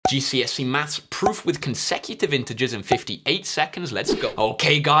GCSE Maths, proof with consecutive integers in 58 seconds. Let's go.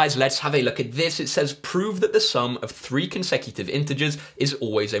 Okay guys, let's have a look at this. It says prove that the sum of 3 consecutive integers is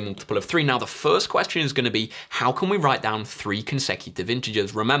always a multiple of 3. Now the first question is going to be, how can we write down 3 consecutive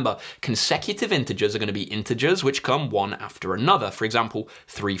integers? Remember, consecutive integers are going to be integers which come one after another. For example,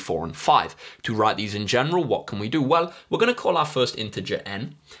 3, 4, and 5. To write these in general, what can we do? Well, we're going to call our first integer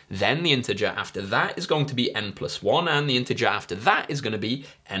n, then the integer after that is going to be n plus 1, and the integer after that is going to be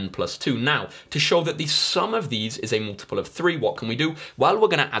n plus 2. Now, to show that the sum of these is a multiple of 3, what can we do? Well, we're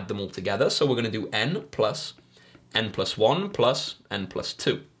going to add them all together, so we're going to do n plus 1 plus n plus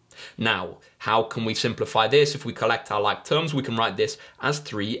 2. Now, how can we simplify this? If we collect our like terms, we can write this as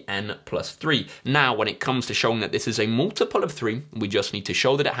 3n plus 3. Now, when it comes to showing that this is a multiple of 3, we just need to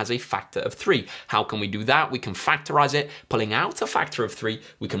show that it has a factor of 3. How can we do that? We can factorize it. Pulling out a factor of 3,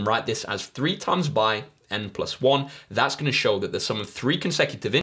 we can write this as 3 times by n plus 1. That's going to show that the sum of 3 consecutive